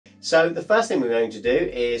So the first thing we're going to do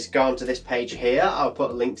is go onto this page here. I'll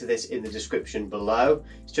put a link to this in the description below.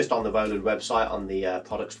 It's just on the Roland website on the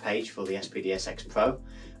products page for the spd-sx Pro.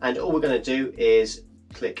 And all we're going to do is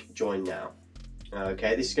click join now.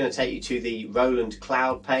 Okay, this is going to take you to the Roland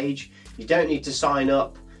Cloud page. You don't need to sign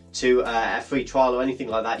up to a free trial or anything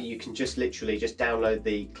like that. You can just literally just download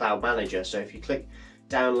the Cloud Manager. So if you click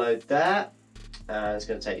download there, it's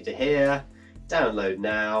going to take you to here, download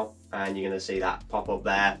now, and you're going to see that pop up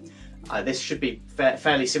there. This should be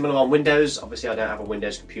fairly similar on Windows. Obviously I don't have a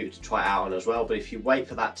Windows computer to try it out on as well, but if you wait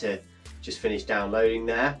for that to just finish downloading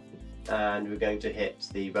there, and we're going to hit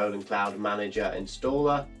the Roland Cloud Manager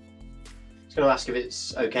installer. It's going to ask if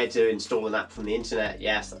it's okay to install an app from the internet.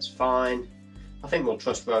 Yes, that's fine. I think we'll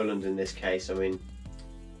trust Roland in this case. I mean,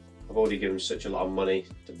 I've already given such a lot of money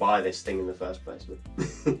to buy this thing in the first place.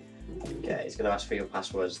 Okay, it's going to ask for your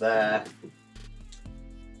passwords there.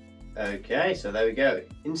 Okay, so there we go.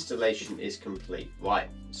 Installation is complete. Right,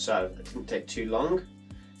 so it didn't take too long.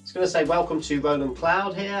 It's going to say welcome to Roland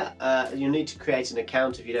Cloud here. You'll need to create an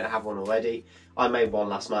account if you don't have one already. I made one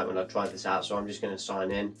last night when I tried this out, so I'm just going to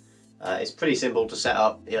sign in. It's pretty simple to set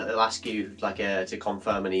up. It'll ask you like to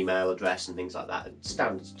confirm an email address and things like that.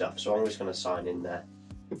 Standard stuff. So I'm just going to sign in there.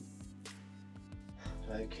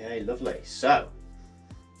 Okay, lovely. So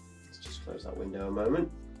let's just close that window a moment.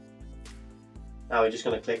 Now we're just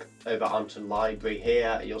going to click over onto library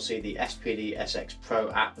here. You'll see the spd-sx Pro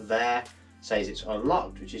app there. It says it's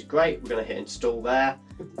unlocked, which is great. We're going to hit install there.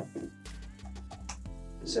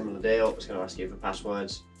 Similar deal. It's going to ask you for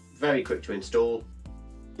passwords. Very quick to install.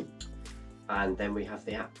 And then we have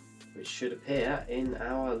the app, which should appear in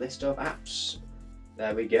our list of apps.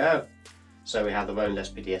 There we go. So we have the Roland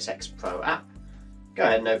spd-sx Pro app. Go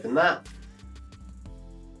ahead and open that.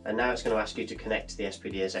 And now it's going to ask you to connect the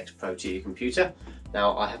spd-sx Pro to your computer.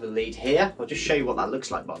 Now I have a lead here. I'll just show you what that looks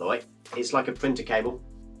like, by the way. It's like a printer cable.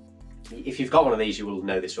 If you've got one of these, you will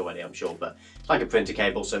know this already, I'm sure, but it's like a printer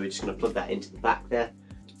cable, so we're just going to plug that into the back there.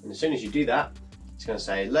 And as soon as you do that, it's going to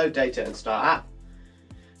say load data and start app.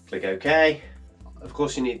 Click OK. Of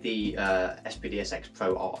course you need the spd-sx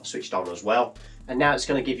Pro switched on as well. And now it's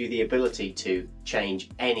going to give you the ability to change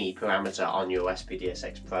any parameter on your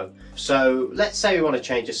spd-sx Pro. So let's say we want to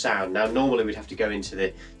change a sound. Now normally we'd have to go into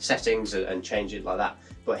the settings and change it like that.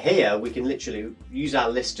 But here we can literally use our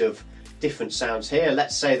list of different sounds here.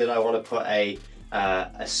 Let's say that I want to put a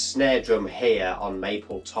snare drum here on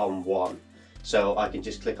Maple Tom 1. So I can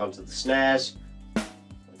just click onto the snares. I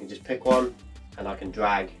can just pick one and I can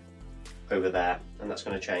drag over there, and that's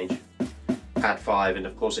going to change. Pad 5, and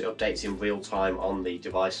of course it updates in real time on the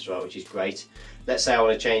device as well, which is great. Let's say I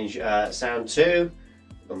want to change sound 2,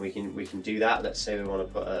 and we can do that. Let's say we want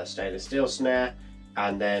to put a stainless steel snare,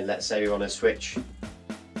 and then let's say we want to switch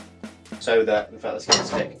so that, in fact, let's get a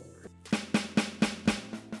stick.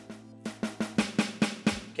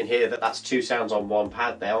 You can hear that that's two sounds on one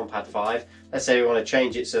pad there, on pad 5. Let's say we want to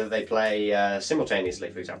change it so that they play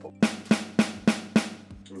simultaneously, for example.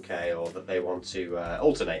 Okay, or that they want to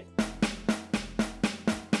alternate.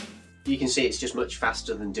 You can see it's just much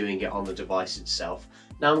faster than doing it on the device itself.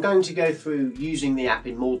 Now I'm going to go through using the app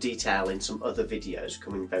in more detail in some other videos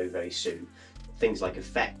coming very, very soon. Things like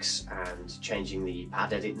effects and changing the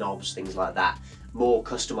pad edit knobs, things like that. More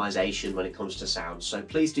customization when it comes to sound. So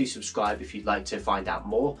please do subscribe if you'd like to find out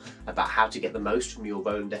more about how to get the most from your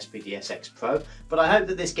Roland spd-sx Pro. But I hope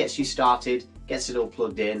that this gets you started, gets it all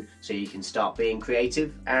plugged in, so you can start being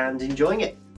creative and enjoying it.